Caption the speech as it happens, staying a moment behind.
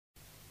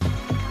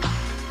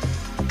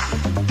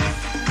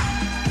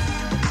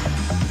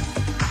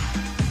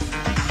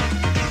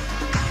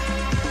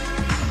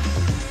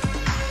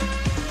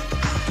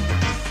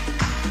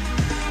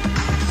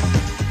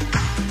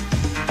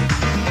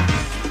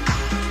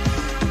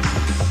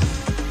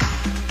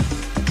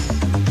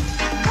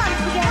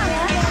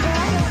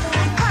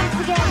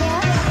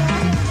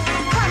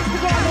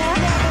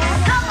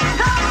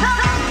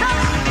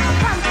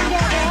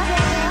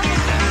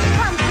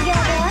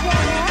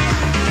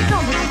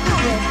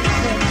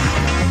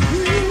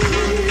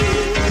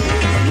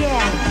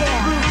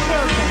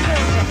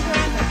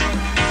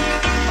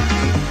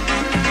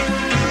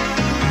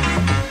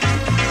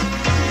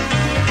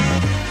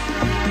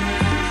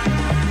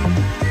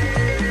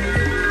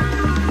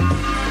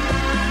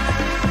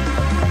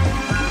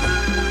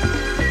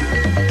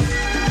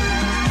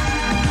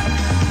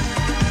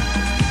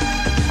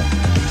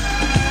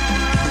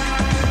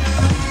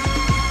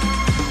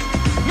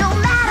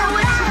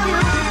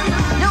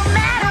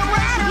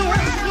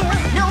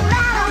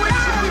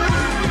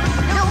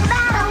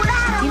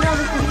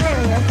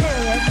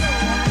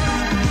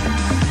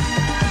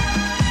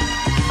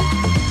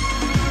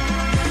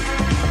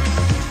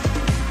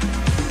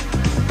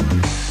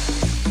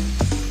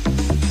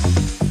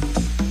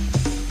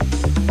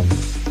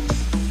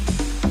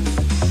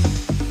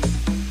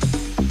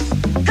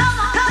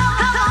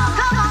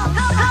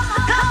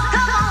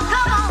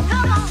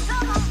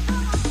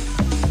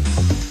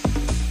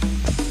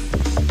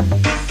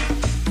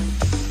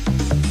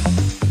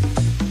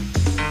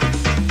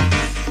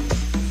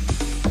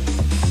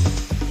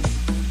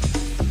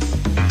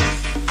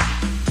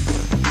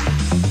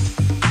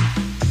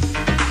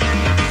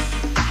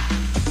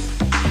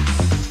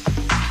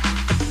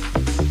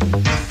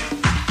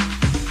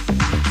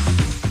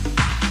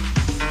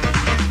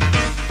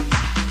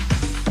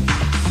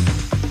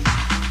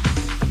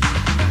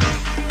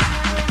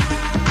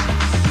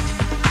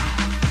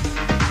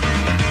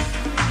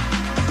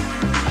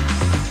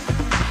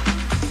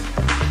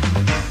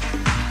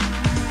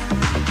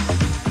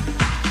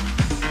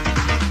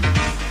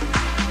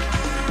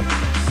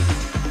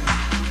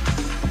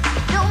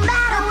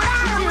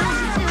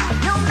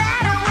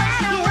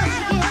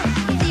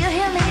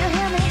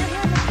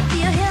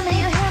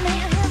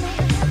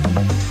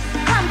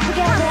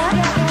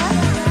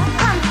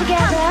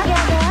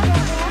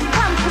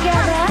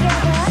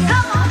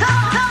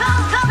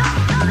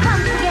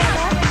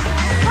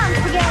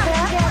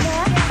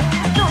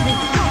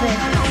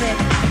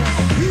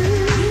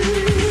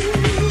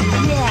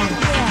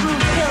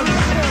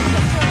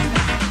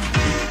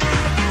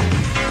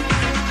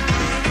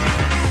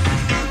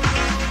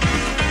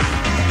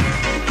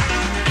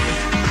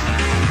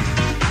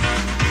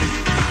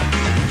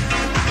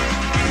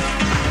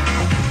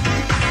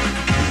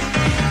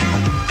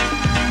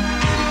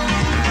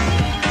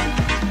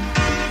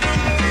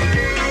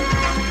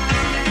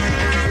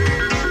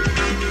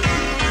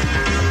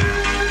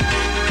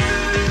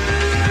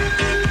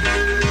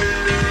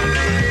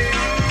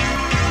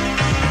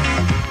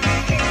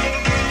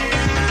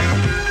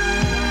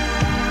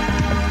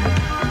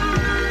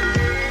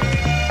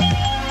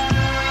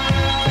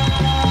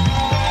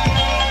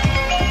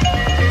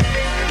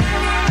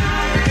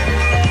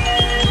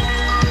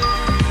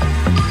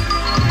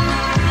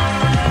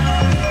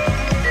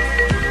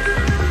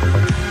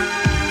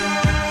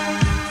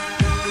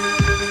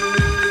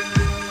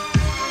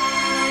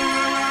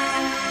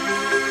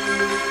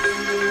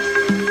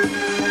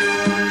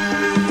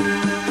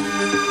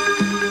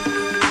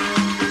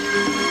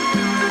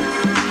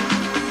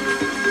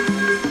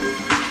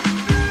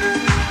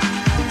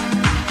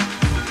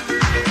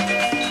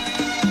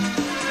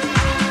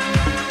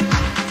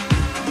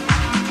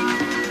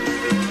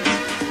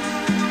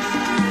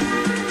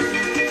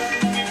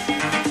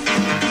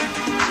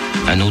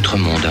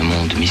monde un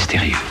monde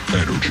mystérieux.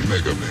 Nrj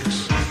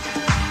Megamix.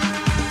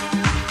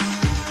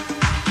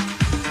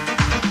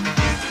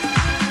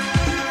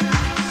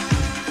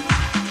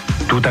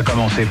 Tout a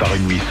commencé par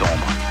une nuit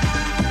sombre.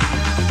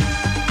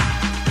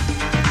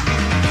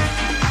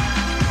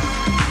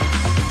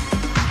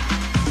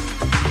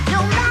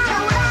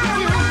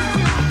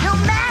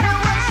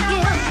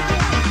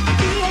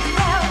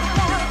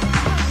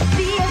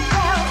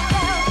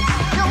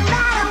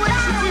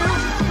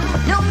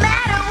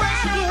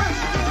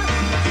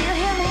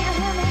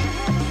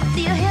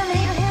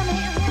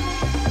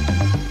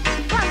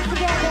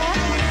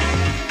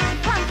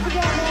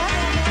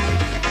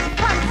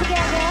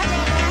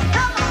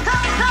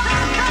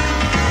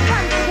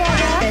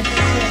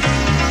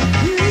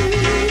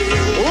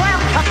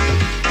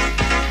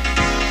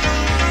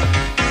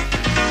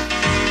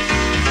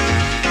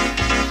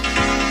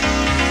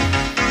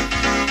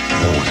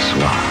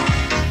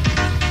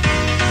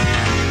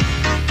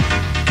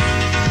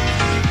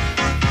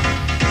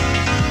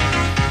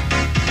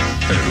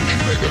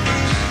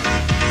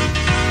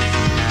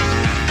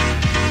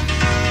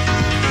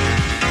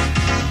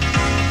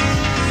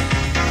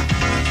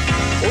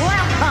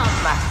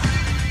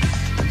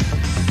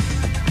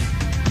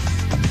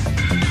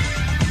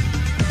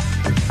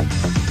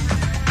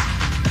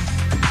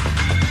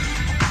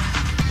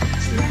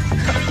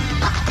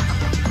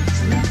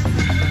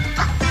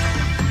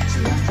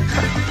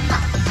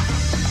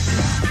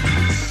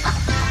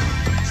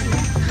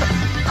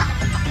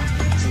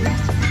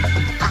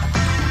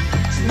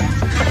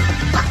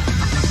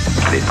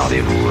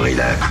 Détendez-vous,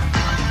 relax.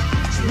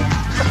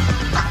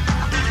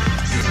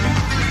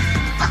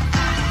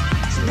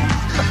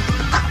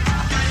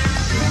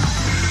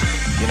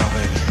 You know,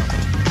 baby,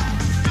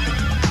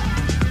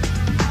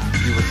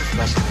 you were the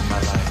blessing in my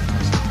life.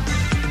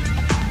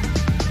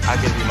 I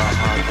gave you my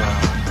heart, girl.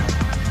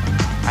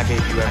 I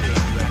gave you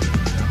everything.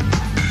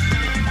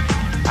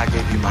 I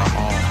gave you my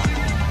all.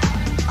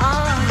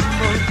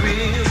 I'm a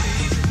real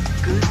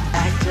good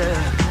actor.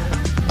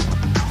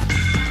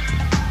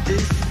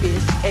 This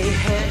is a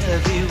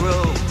heavy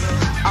road.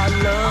 Our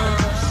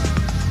love's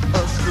a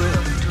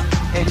script,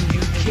 and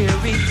you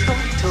carry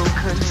total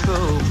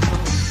control.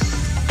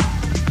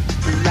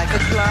 Like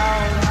a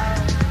clown,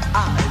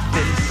 I've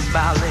been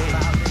smiling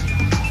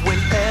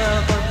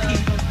whenever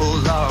people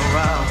are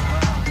around.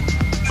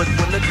 But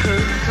when the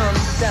curtain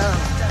comes down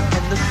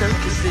and the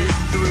circus is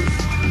through,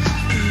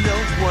 no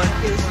one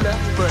is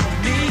left but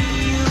me,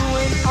 you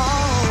and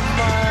all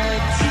my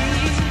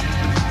team.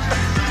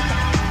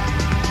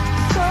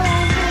 So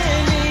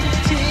many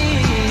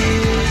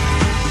tears,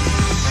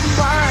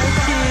 my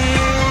tears.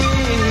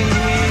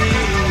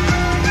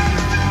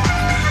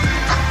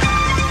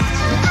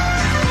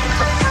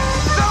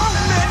 So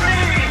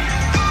many.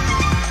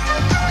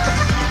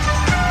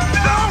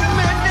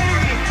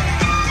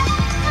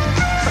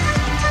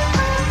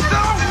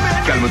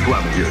 Calme-toi,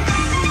 mon vieux.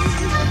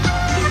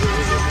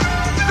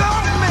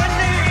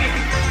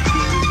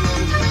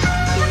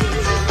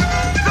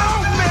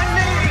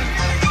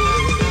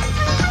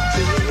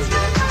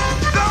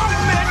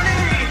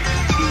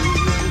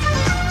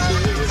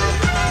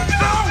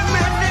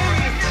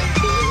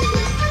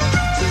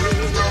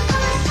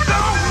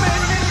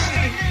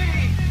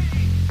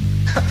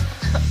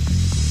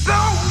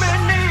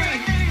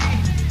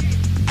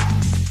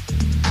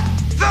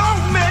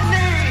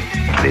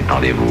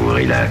 Détendez-vous,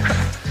 relax.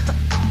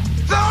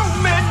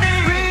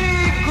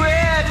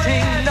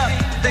 Regretting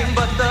nothing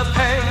but the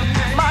pain.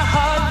 My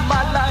heart,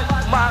 my life,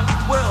 my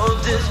world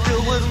is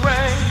filled with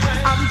rain.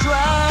 I'm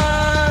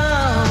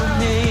drowning.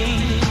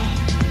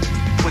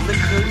 When the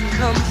curtain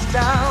comes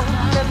down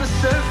and the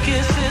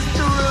circus is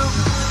through,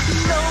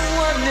 no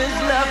one is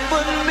left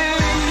but me,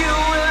 you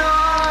and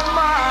all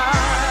my.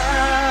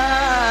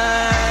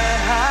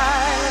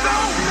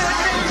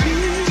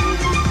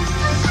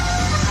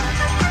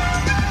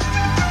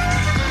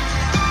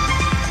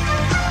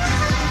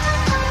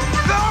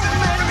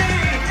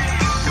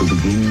 To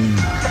begin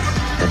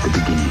at the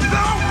beginning.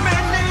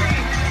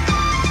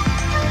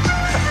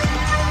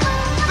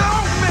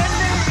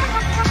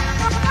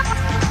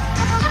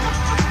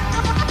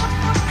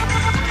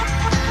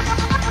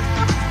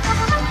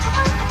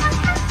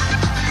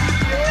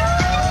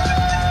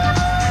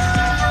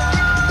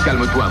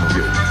 Calme-toi, mon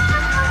vieux.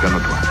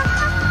 Calme-toi.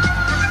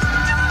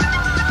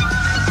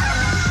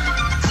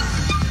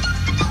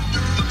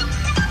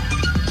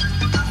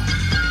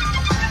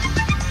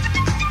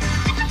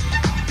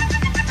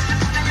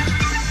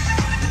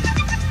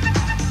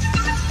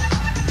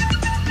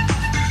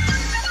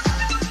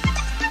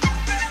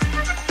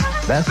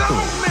 That's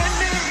cool.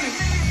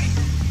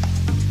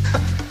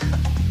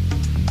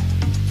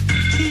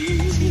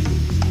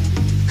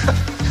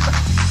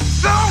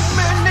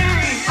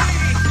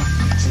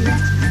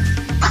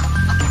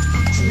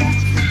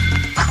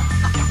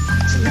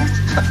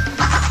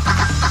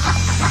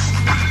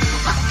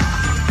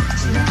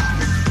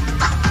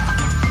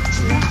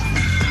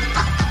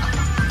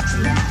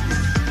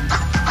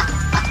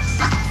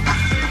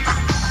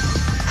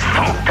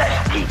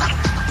 Fantastique.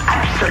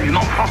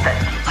 Absolument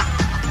fantastique.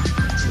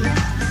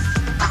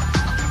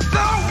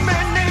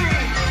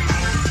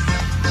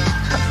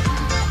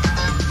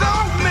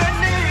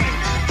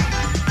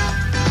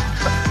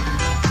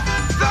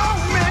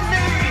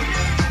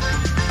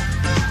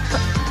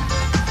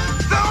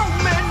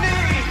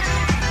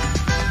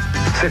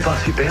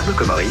 superbe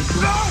comme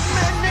rythme.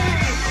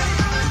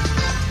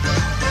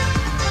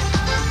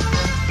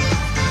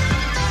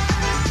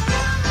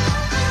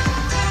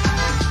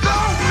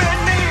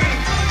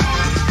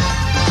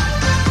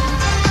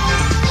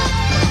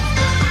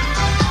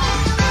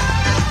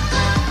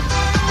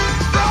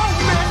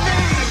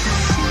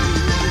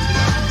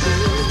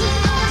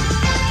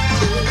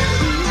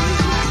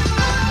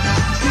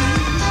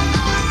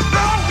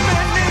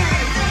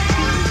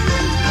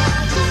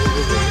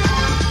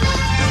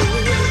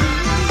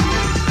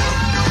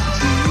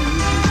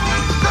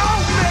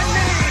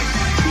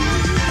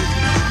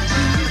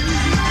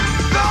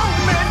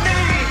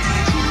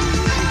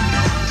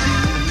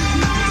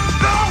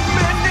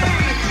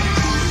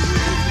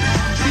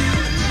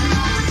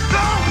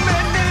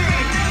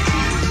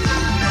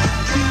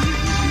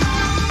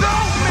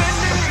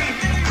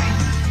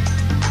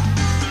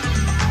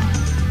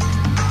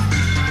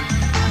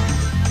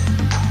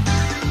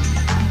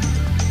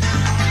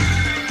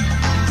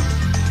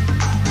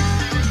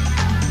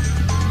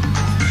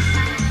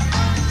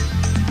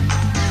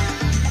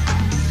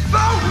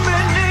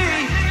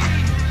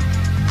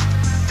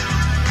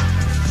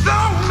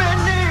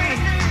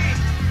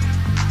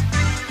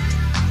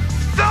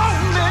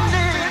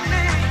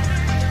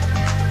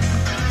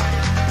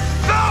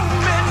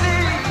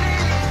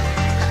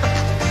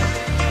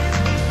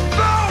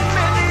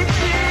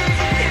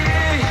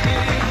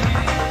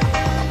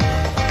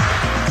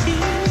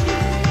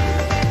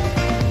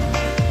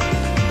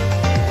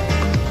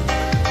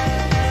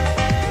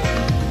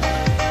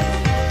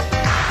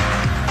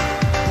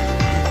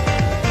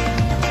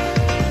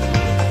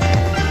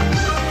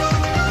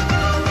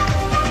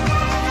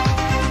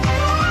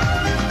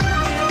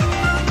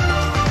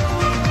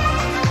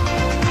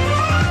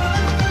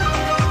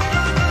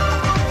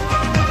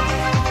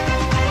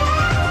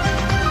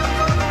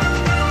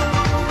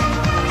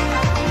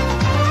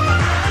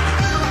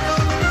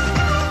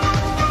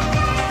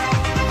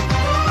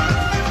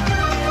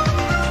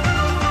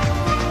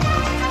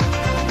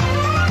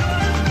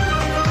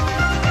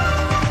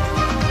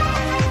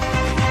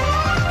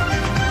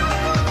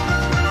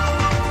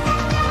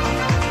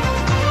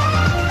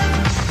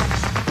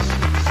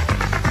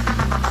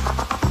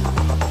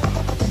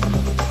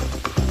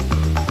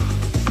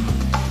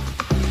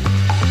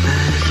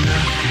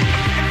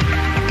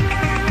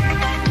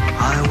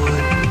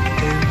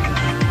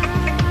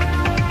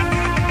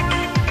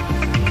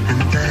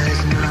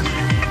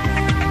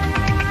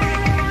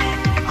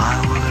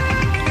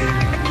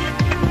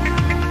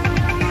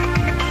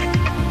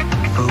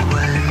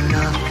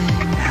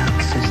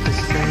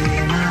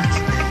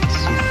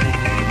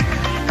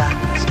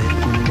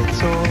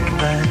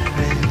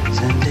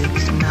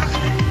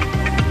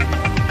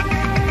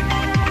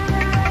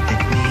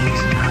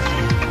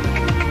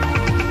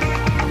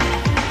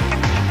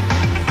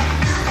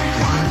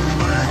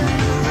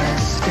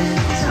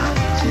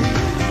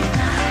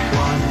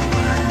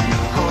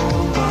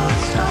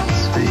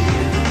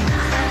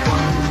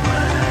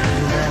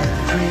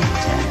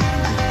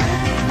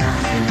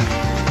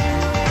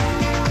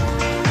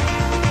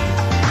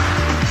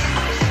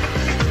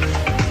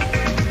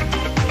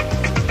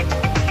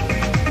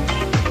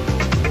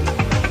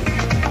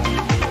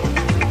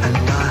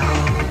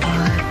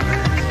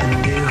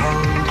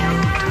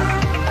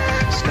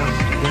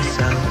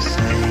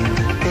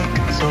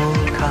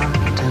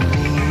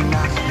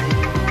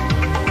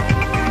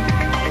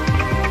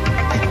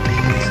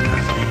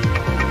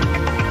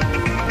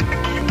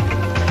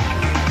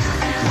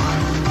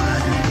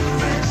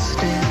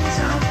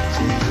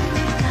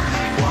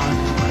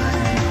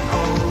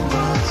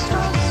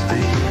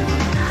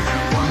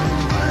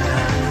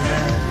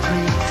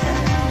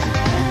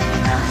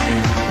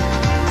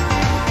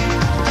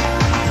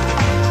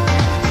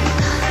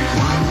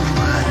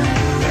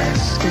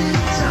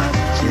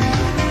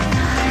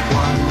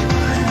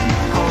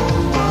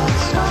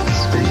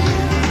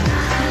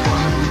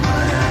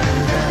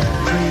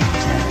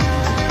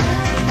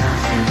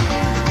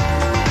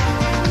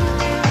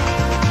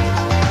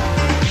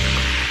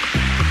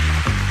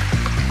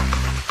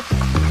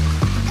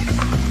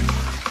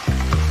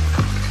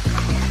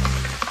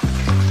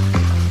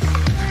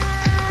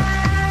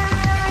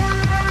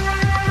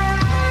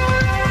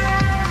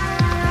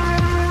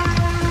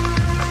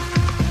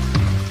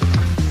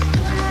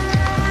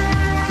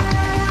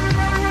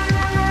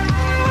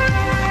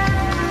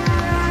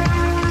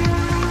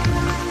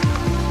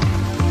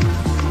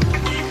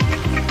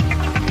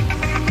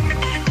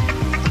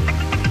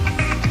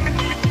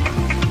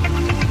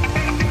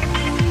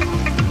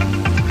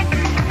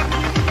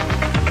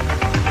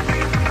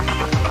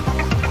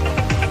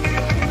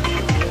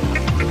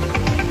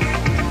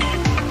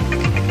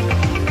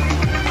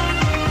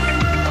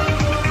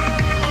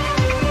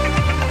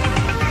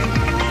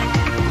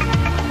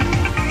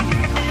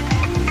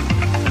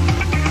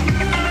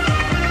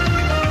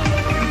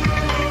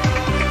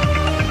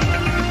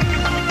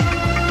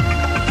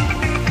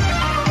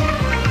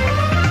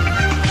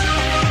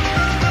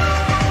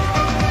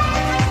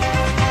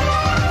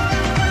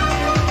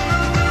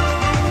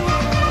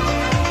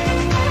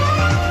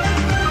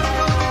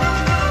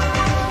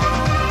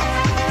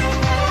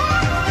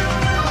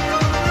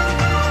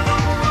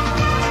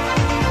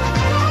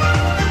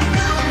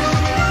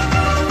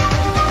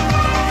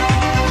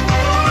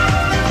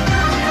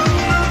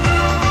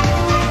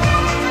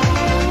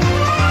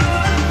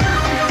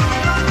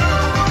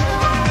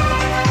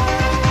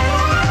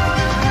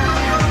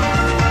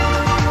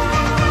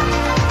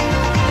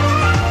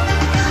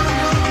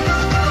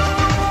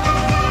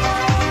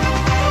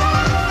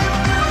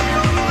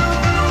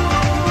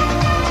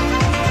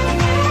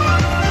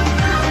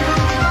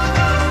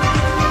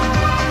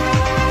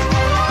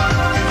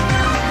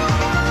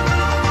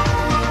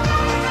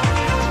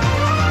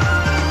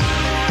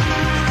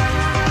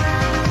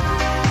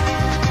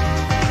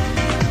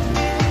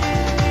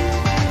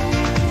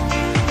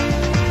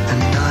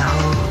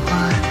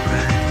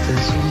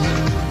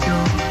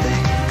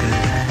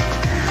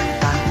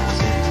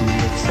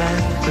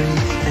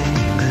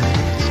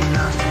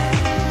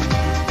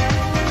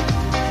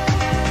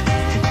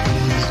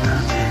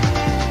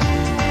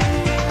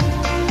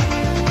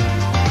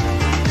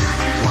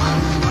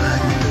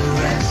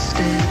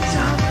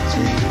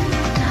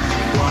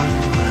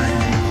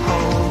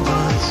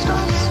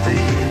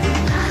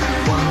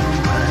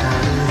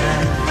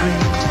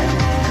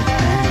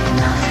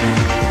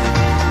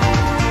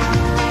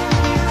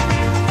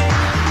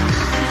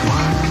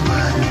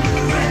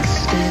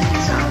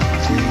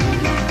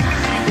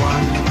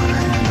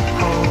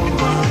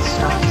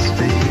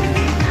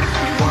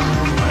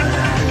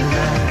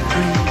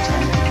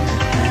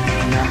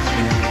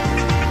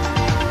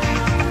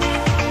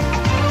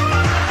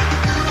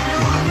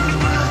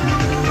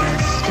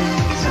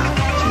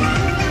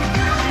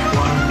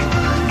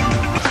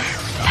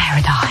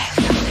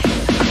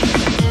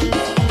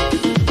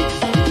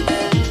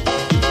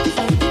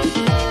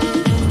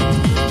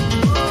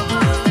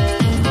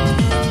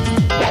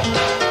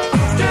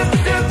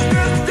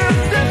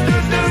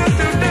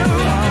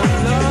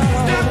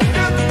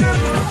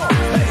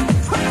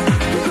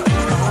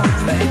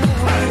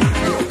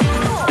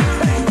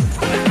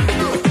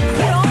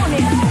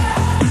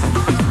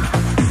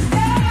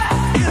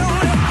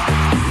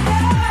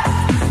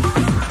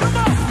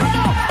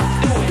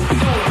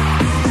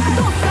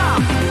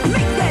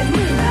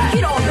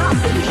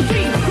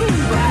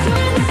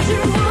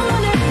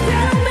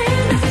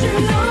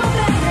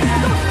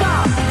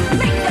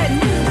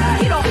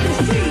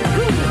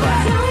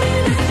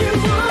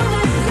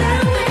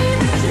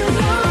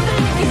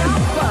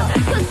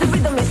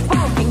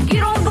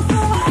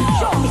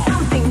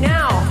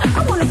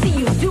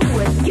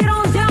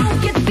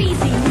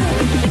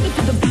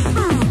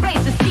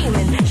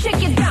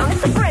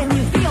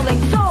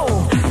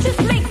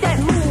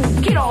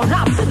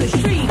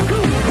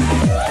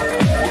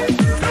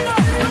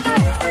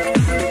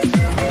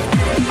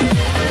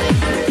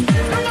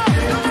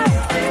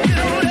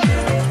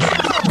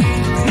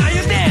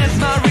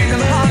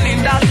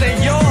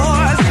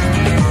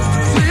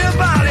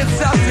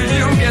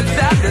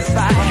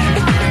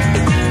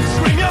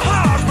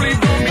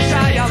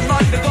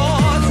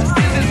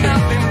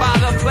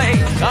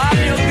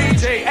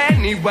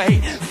 anyway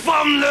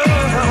from love.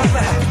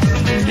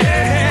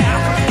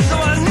 Yeah, so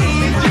I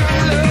need your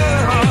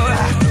love.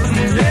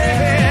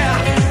 Yeah,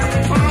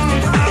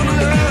 I'm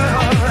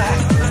love.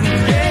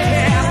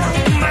 Yeah,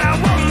 I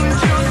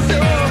want your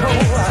soul.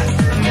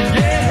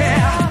 Yeah.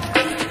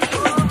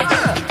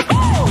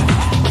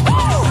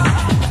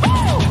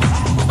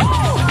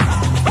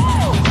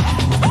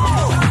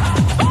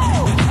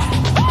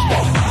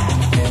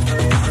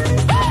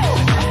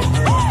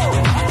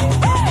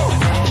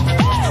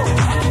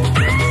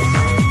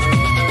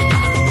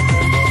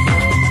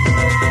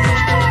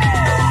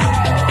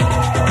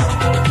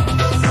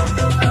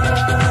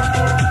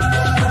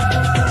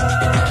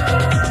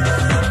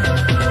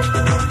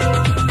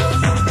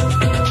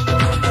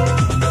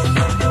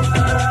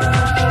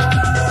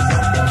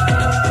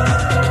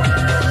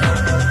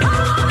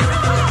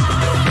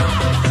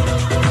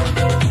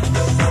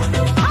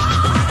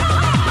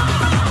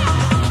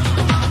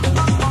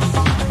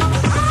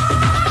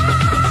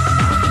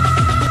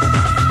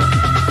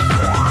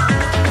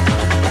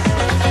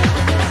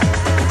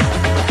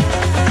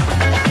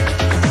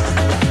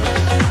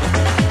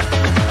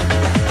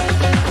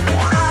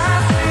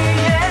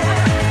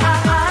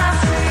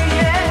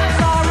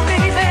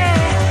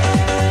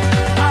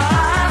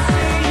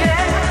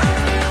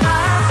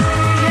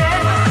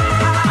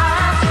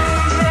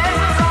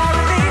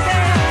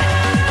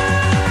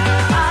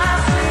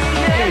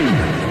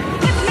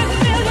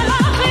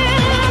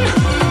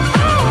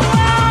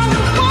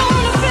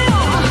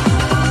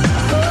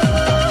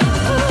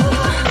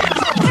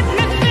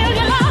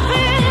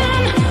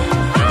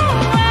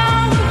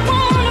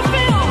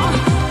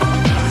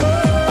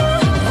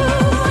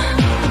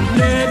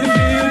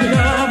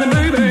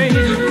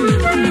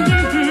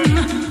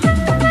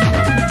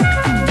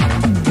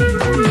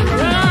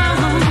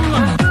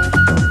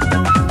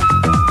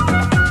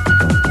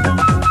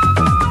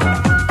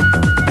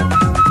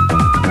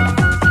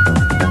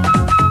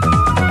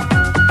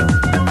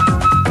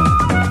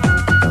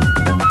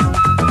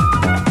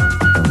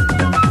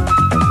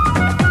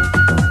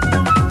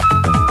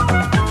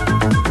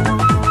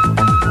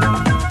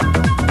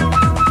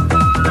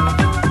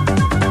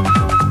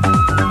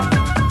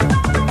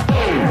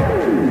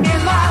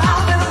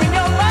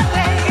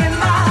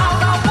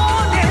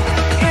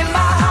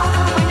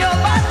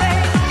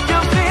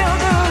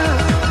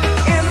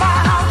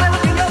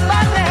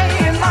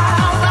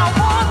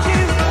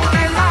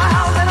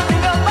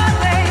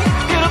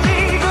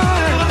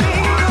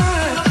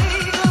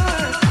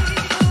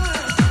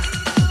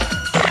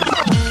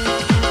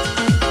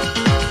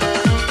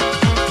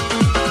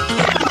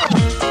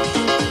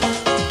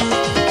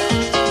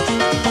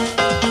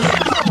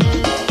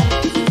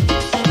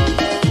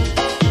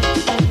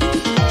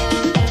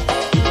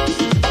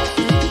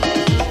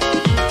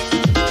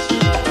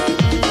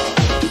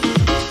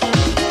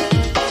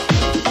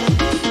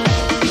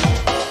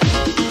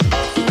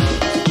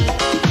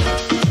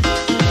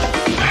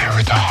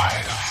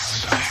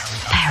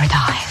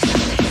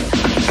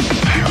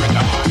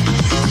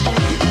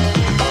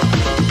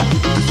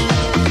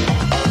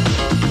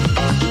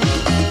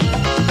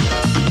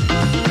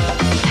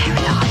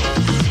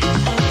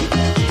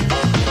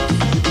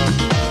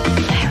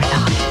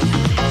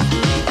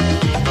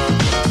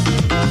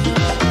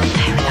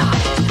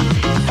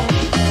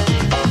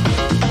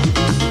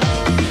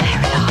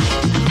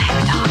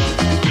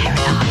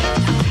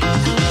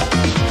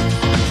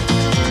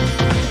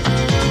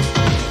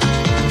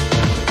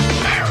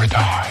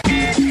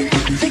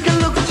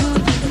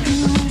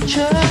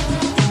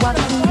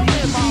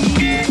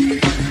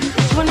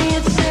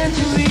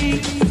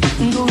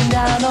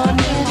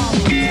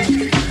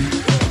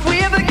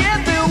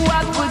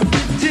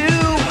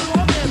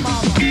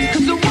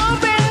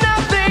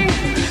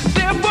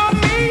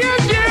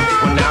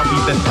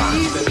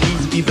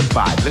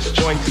 Let's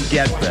join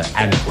together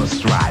and we'll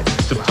strive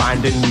to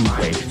find a new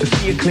way, to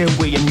see a clear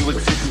way, a new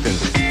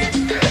existence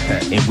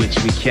in which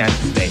we can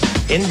stay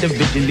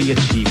individually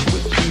achieved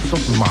with peace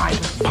of mind,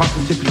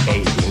 positively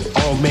aiding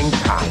all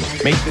mankind.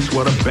 Make this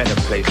world a better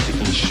place to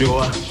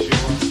ensure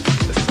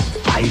the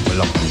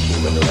survival of the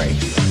human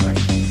race.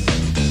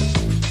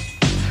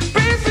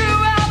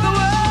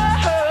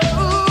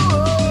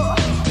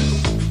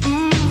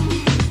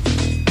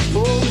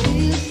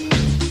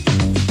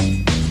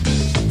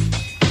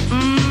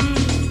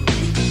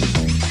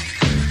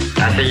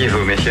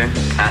 Asseyez-vous, messieurs.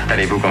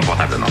 Installez-vous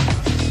confortablement.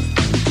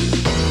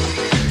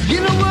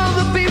 In a world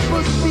of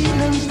people's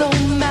feelings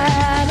don't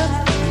matter.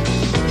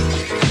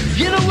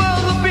 In a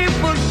world of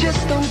people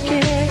just don't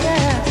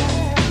care.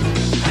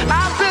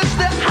 I search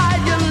the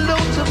high and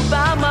low to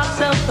find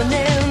myself an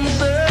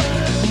answer.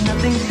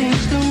 Nothing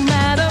seems to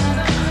matter.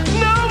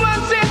 No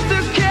one seems to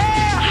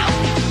care.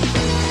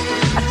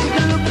 I take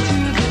a look to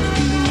the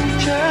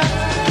future.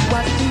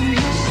 What do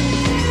you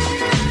see?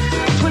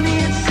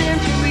 20th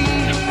century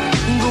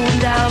going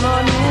down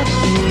on its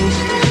knees.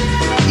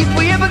 If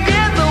we ever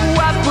get the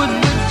what would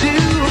we do?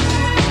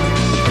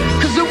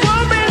 'Cause there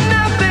won't be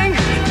nothing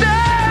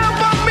there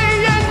for me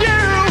and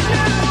you.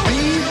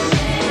 Peace.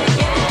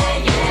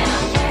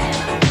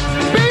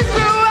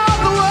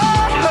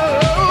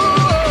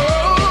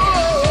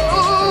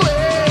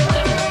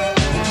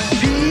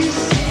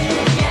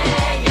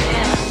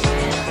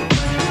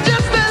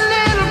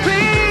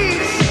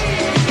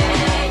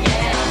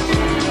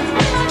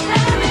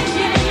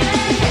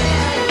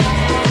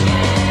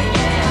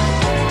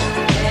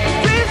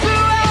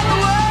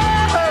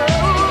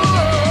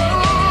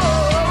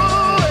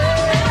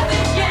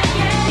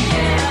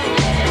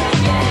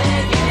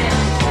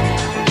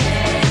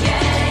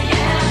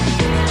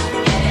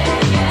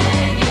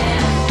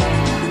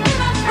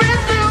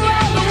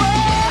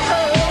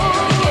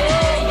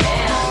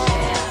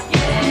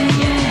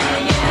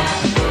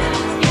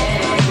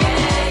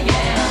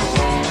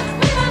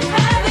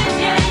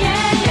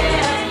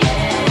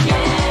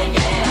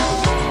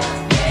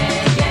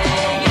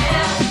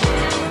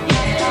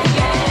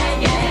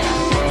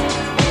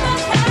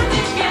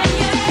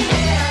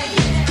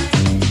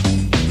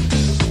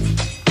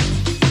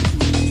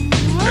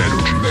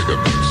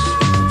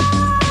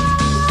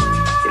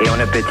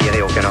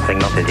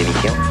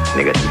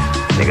 négatif,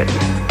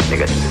 négatif,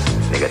 négatif,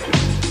 négatif,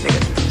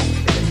 négatif.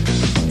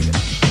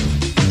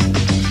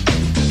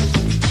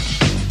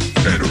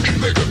 Nrj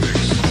Megamix.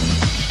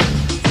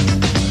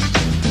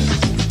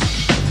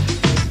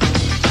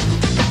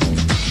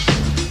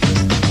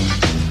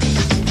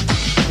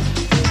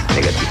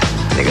 Négatif,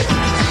 négatif,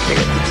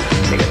 négatif,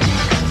 négatif,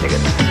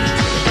 négatif.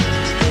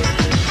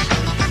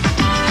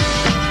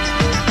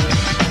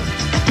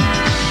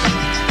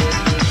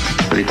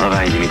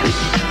 Télétravail, Dimitri.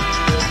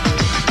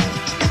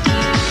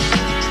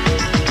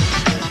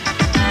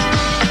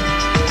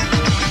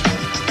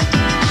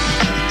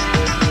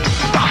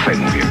 Parfait,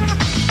 mon vieux.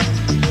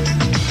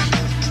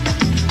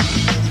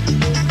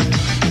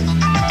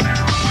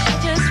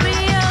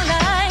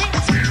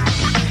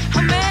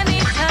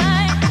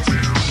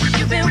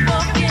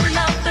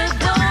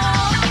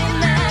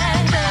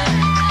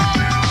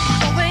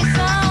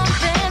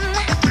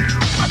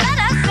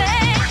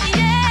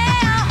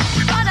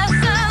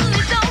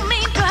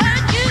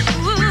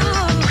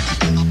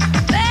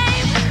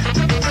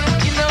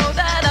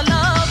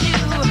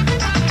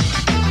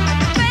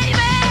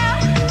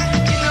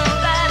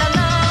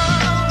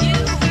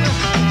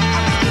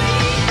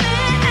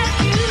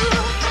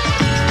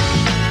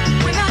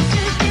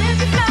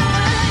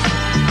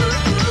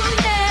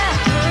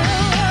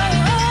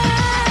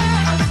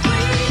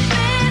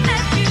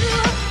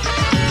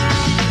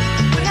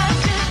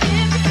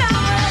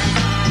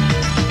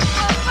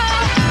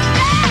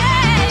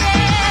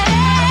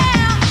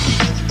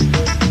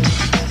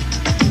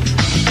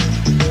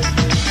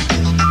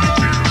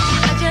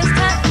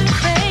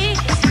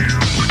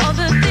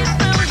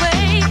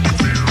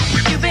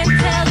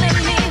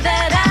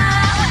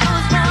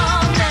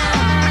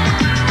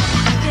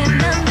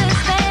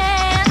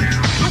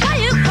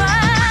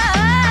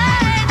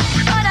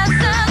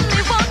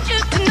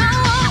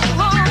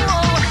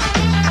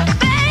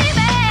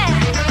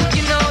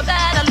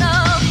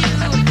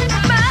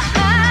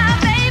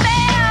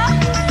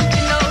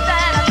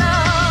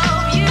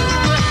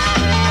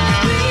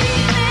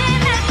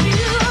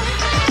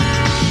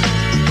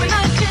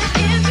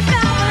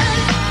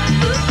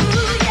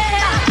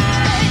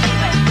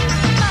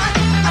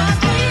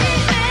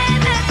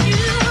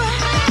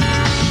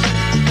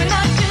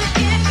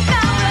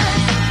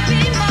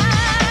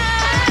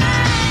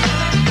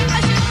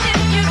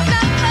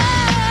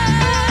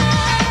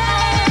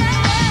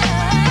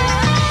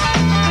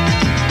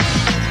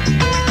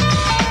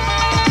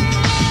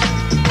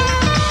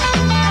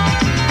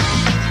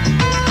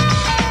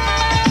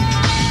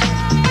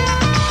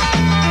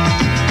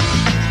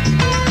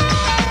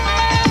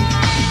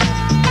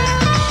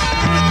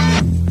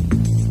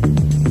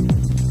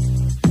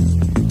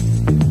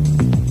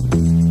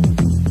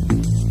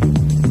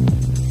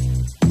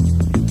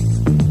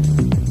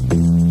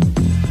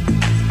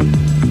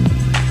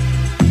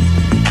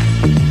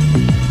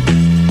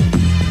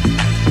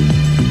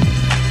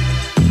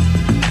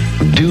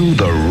 Do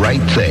the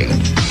right thing.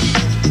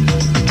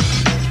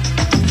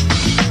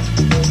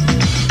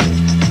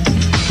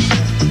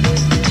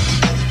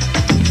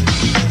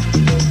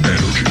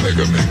 Nrj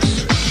Megamix.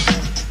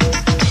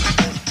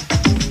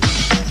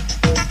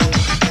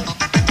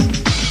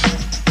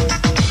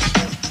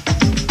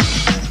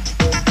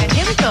 And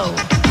here we go.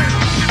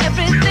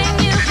 Everything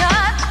you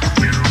got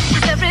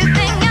is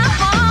everything I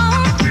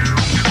want.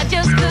 I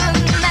just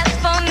couldn't ask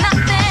for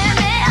nothing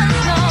else,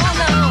 no,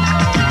 no.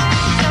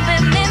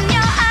 Something in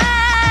your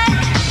eye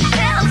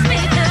tells me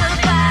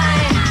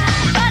goodbye,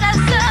 but I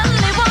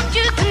certainly want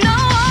you to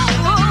know,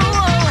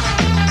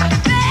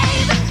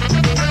 babe,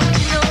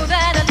 you know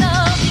that I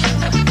love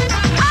you.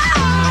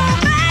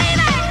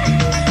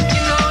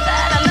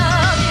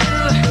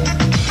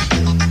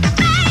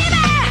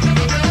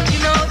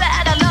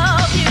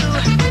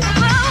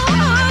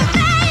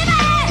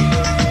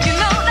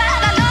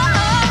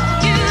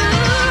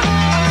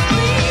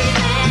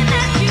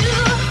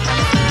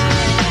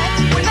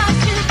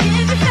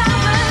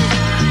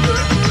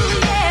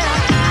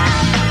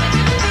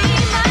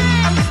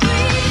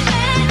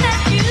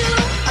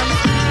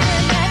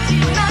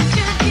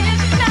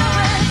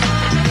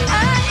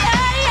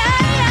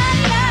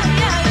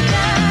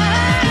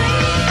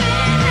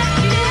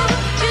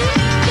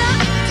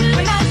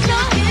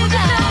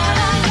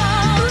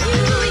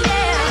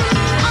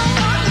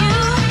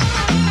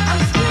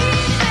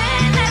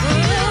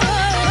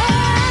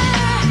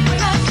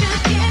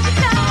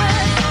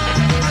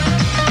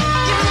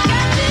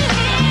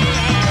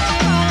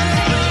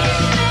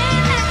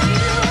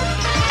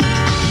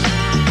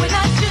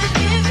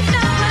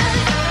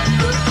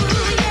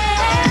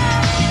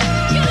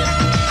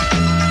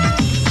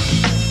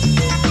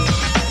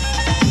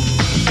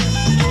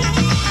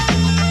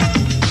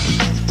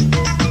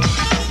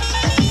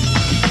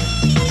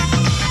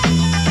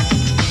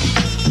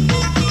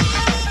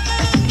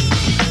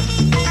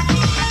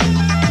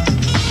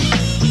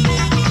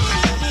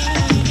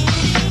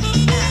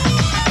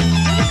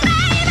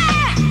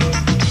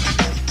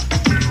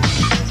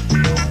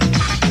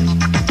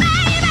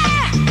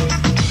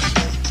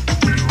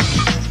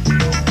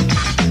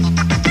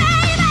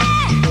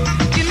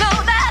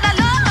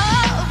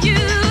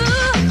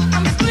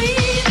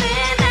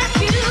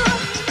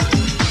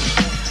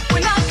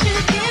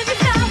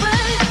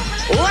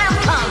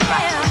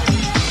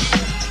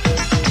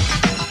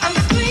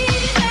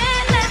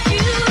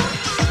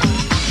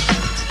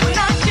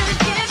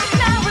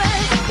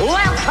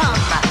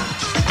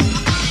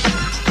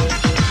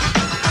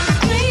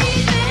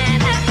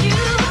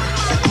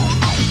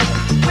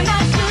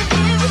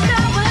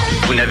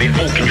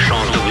 aucune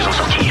chance de vous en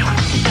sortir.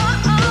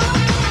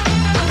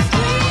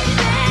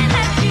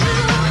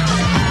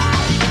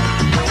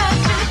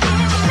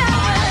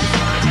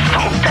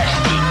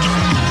 Fantastique,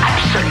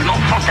 absolument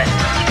fantastique.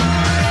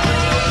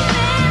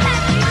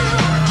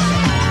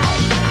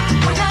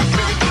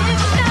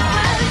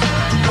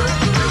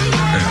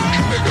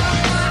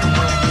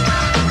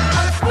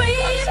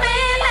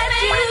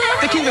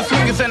 The king of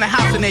swingers in the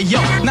house and they yo,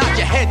 nod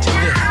your head to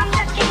this.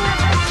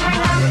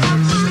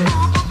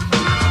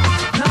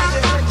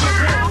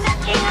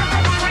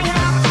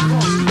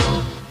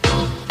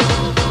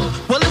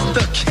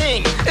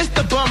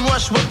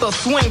 With the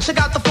swing, check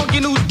out the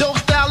funky new dope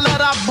style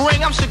that I bring.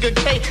 I'm Sugar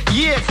K,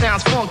 yeah, it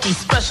sounds funky.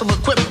 Special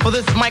equipped for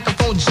this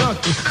microphone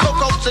junkie.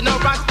 Coco Chanel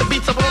rocks the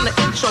beats up on the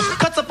intro,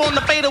 cuts up on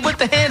the fader with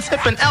the hands,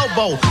 hip and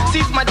elbow.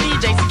 Sees my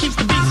DJ, she keeps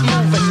the beats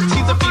moving.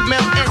 She's a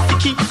female and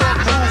she keeps on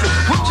grooving.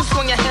 Whip you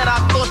swing your head, I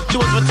thought you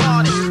was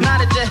retarded.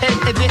 Nodded your head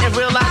and didn't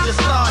realize you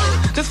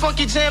started. This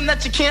funky jam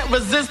that you can't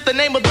resist. The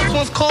name of this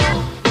one's called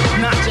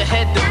Nod Your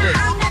Head to This.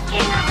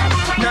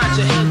 Nod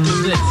your head to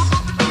this.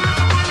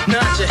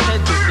 Nod your head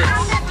to this.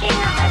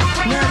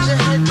 Nod your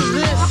head to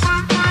this.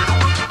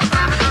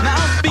 Now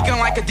I'm speaking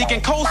like a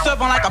deacon,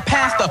 co-serving like a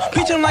pastor,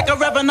 preaching like a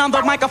reverend, I'm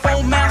the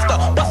microphone master.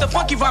 What's the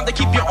funky rhyme to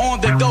keep you on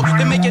the go?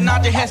 They make you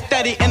nod your head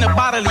steady in a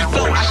bodily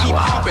flow. I keep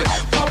pumping,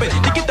 pumping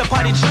to get the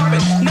party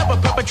jumping. Never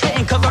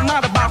perpetrating cause I'm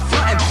not about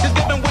fronting. Just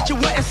giving what you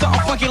want and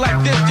something funky like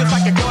this. Just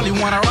like a girl you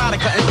want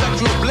erotica and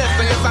sexual bliss.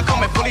 And yes, I'm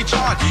coming fully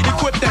charged,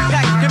 equipped and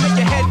packed. To make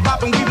your head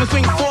pop and weave and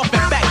swing forth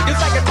and back. It's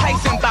like a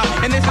Tyson bout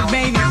and this is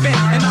main event.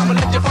 And I'ma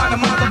let you find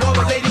the mouth of all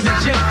the ladies and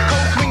gents.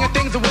 Cold swinging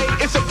things the way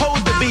it's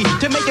supposed to be.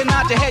 To make you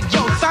nod your head,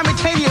 yo,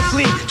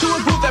 simultaneously. To a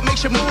groove that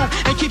makes you move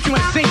and keeps you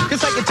in sync.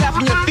 It's like you're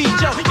tapping your feet,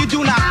 yo. You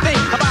do not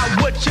think about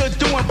what you're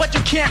doing, but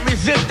you can't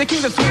resist. The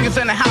king of swingers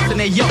in the house and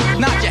they yo,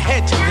 nod your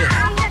head to this.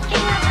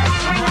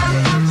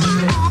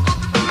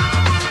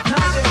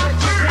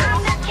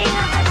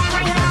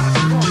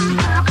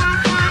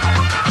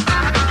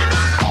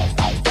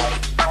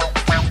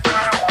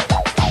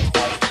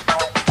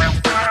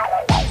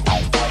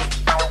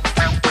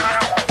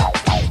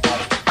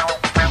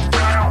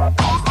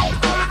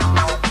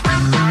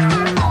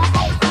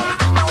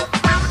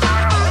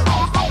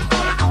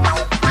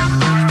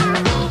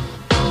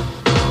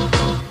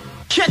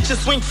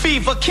 Swing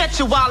fever, catch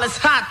you while it's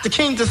hot. The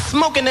kings are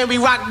smoking and we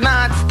rock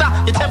non-stop.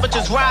 Your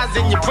temperature's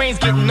rising, your brain's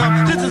getting numb.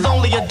 This is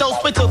only a dose,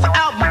 wait till the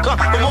album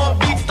comes. The more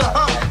beats to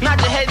hum, nod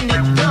your head and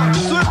it's done.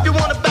 So if you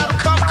want a battle,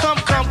 come,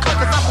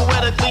 cause I'm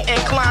poetically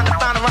inclined to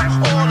find a rhyme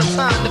all the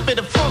time. To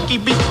fit a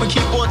funky beat with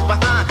keyboards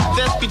behind.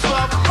 There's B12,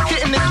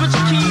 hitting the switch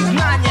keys,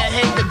 nod your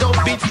head, the dope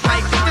beats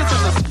like this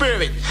is a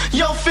spirit.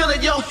 Yo, feel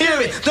it, yo,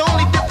 hear it. The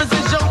only difference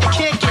is, yo, you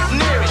can't get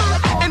near it.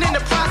 And in the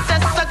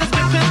process, suckers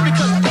get pissed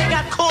because they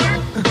got caught.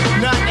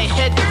 Nod their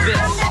head to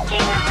this.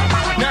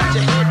 Nod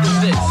your head to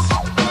this.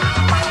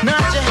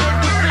 Nod your head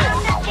to this.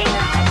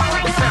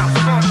 It sounds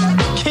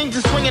funky. Kings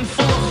are swinging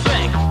full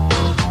effect.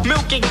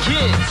 Milking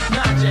kids.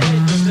 Nod your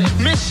head to this.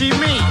 Missy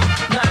me.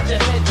 Nod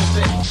your head to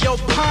this. Yo,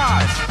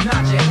 Paz.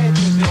 Nod your head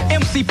to this.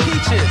 MC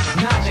Peaches.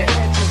 Nod your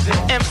head to this.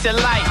 MC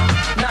Light.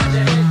 Nod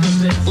your head to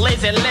this.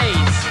 Lazy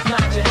Lays.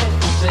 Nod your head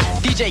to this.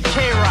 DJ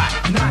K-Rock.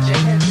 Nod your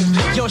head to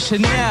this. Yo,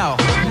 Chanel.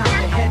 Nod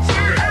your head to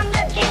this.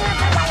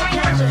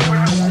 Nod your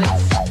head to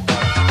this.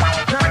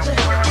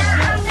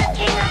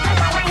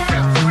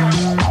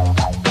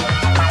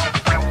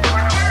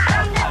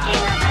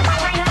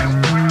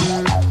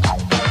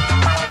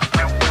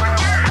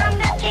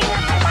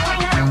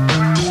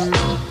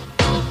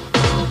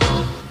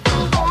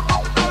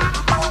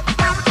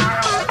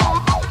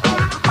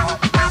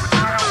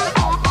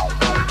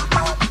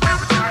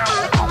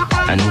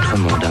 Un autre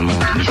monde, un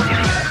monde mystérieux.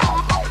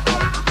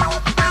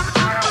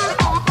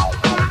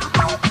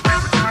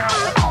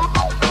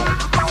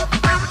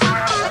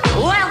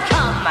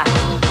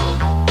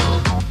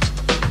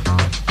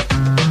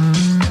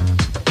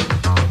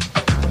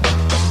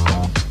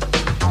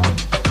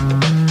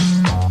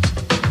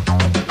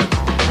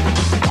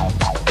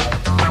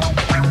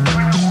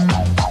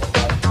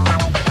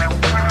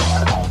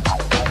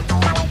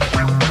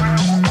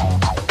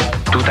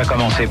 Tout a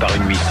commencé par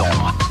une nuit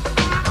sombre.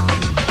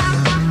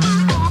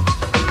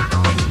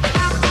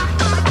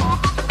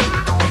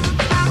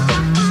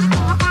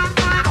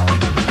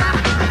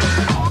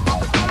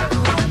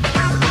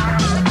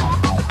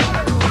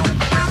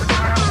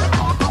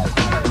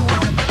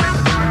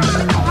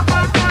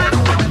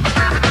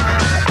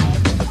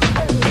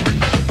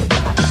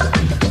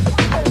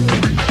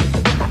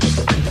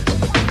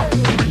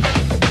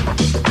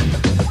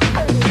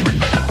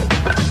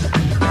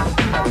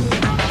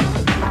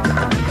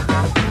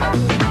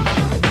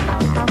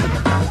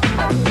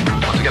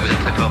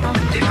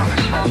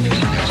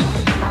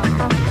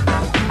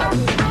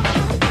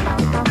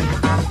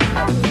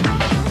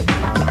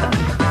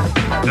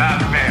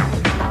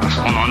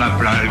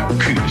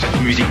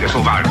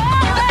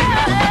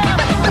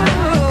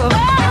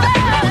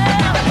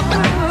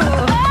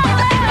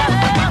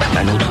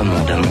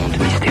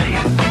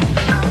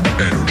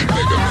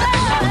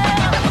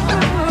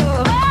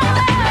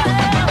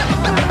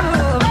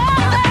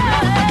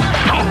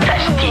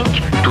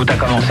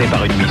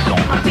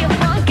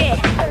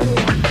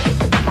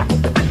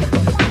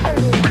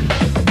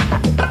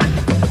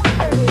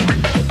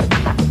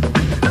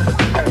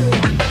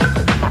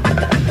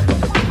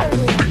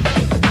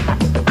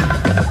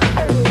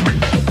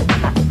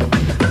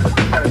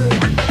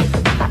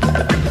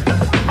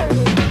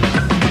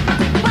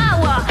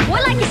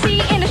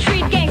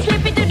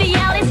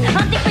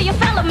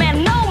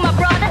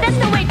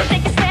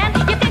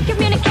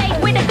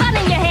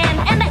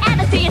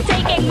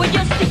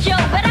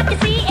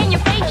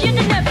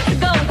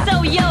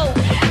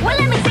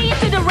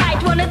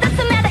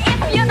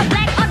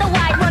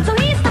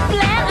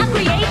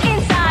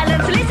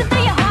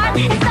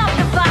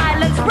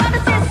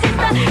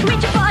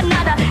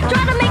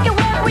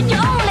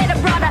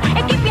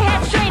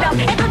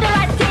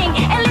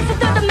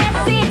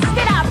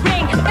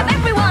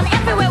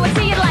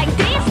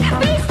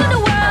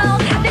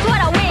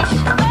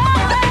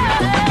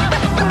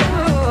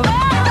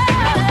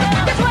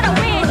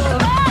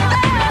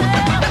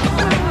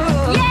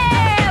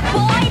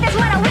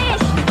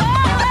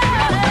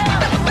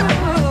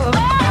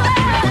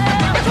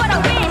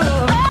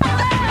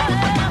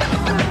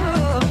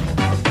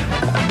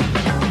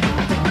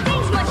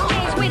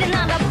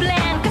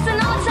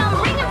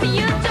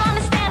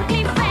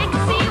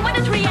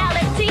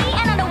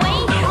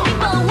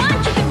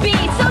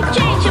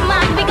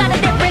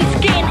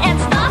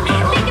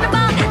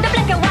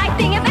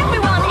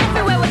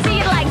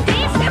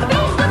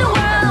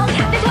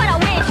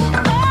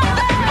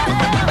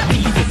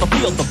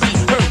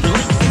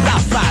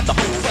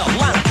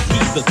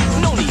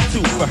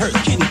 rehearse,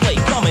 kid and play,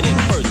 coming in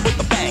first with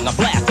a bang, a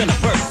blast, and a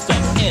burst of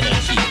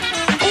energy.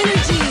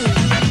 Energy.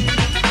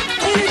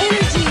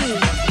 Energy.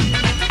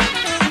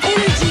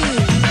 Energy.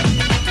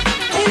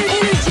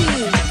 Energy.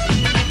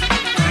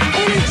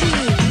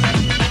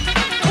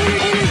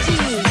 Energy.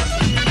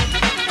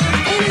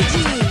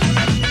 Energy.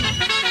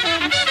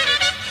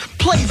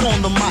 Plays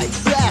on the mic,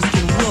 you're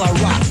asking, will I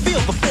rock?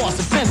 Feel the force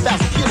of 10,000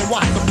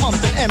 kilowatts of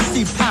pumps and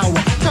MC power.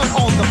 Turn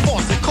on the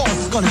faucet, cause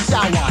it's gonna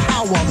shower.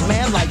 How a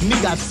man like me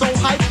got so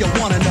hyped, you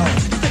wanna know.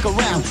 Stick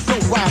around, no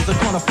rhymes are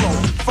gonna flow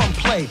from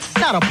play,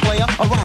 not a player, a rhyme.